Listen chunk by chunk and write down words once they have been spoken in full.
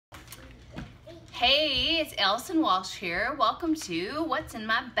Hey, it's Alison Walsh here. Welcome to What's in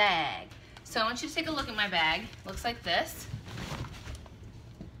My Bag. So I want you to take a look at my bag. Looks like this.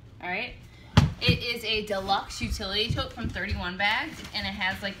 Alright. It is a deluxe utility tote from 31 Bags, and it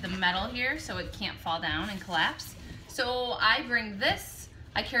has like the metal here so it can't fall down and collapse. So I bring this.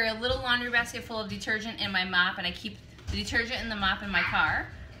 I carry a little laundry basket full of detergent and my mop, and I keep the detergent and the mop in my car,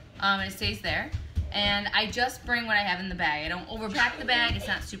 and it stays there. And I just bring what I have in the bag. I don't overpack the bag. It's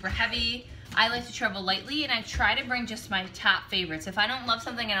not super heavy. I like to travel lightly, and I try to bring just my top favorites. If I don't love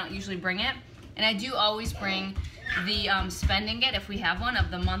something, I don't usually bring it. And I do always bring the spend and get, if we have one,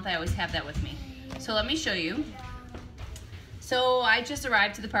 of the month. I always have that with me. So let me show you. So I just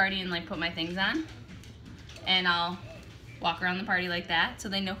arrived to the party and like put my things on. And I'll walk around the party like that so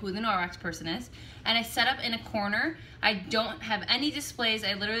they know who the Norwex person is. And I set up in a corner. I don't have any displays.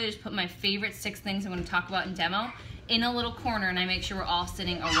 I literally just put my favorite 6 things I'm going to talk about in demo in a little corner, and I make sure we're all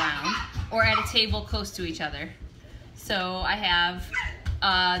sitting around or at a table close to each other. So I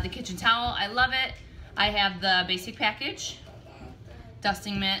have the kitchen towel. I love it. I have the basic package,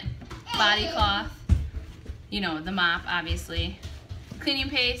 dusting mitt, body cloth, you know, the mop, obviously, cleaning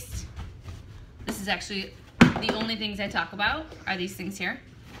paste. This is actually the only things I talk about are these things here.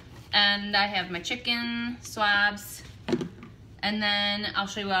 And I have my chicken swabs, and then I'll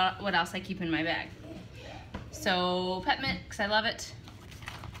show you what else I keep in my bag. So pet mitt, because I love it.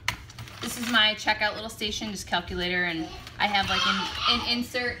 This is my checkout little station, just calculator, and I have like an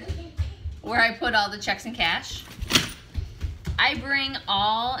insert where I put all the checks and cash. I bring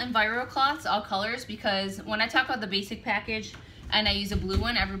all Enviro cloths, all colors, because when I talk about the basic package and I use a blue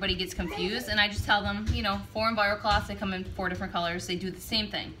one, everybody gets confused, and I just tell them, you know, 4 Enviro cloths, they come in 4 different colors, they do the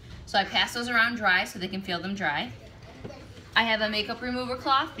same thing. So I pass those around dry so they can feel them dry. I have a makeup remover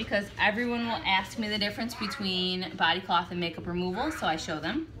cloth because everyone will ask me the difference between body cloth and makeup removal, so I show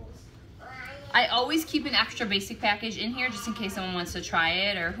them. I always keep an extra basic package in here just in case someone wants to try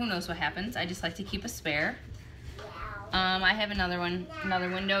it or who knows what happens. I just like to keep a spare. I have another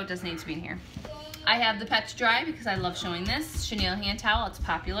window, it doesn't need to be in here. I have the Pet to Dry because I love showing this. Chenille hand towel, it's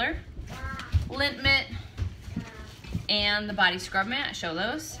popular. Lint mitt and the body scrub mat, I show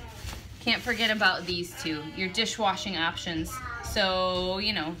those. Can't forget about these two, your dishwashing options. So,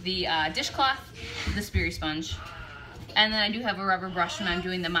 you know, the dishcloth, the Speary sponge. And then I do have a rubber brush when I'm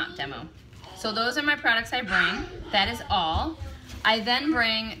doing the mop demo. So those are my products I bring. That is all. I then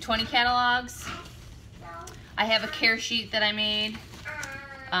bring 20 catalogs. I have a care sheet that I made.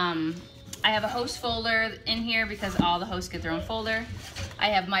 I have a host folder in here because all the hosts get their own folder. I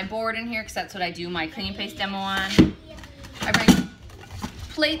have my board in here because that's what I do my cleaning paste demo on. I bring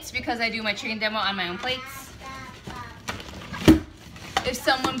plates because I do my chicken demo on my own plates. If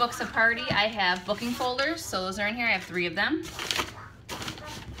someone books a party, I have booking folders, so those are in here. I have 3 of them.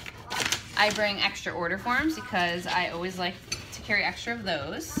 I bring extra order forms because I always like to carry extra of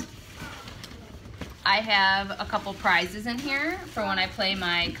those. I have a couple prizes in here for when I play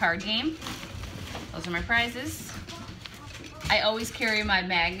my card game. Those are my prizes. I always carry my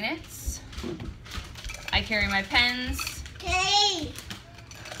magnets. I carry my pens. Hey!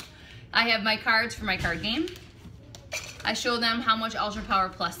 I have my cards for my card game. I show them how much Ultra Power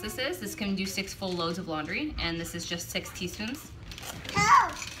Plus this is. This can do 6 full loads of laundry, and this is just 6 teaspoons.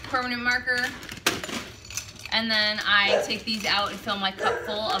 Help! Permanent marker. And then I take these out and fill my cup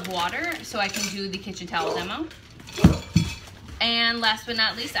full of water so I can do the kitchen towel demo. And last but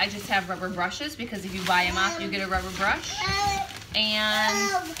not least, I just have rubber brushes because if you buy a mop, you get a rubber brush.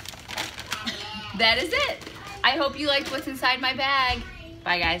 And that is it. I hope you liked what's inside my bag.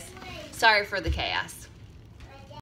 Bye, guys. Sorry for the chaos.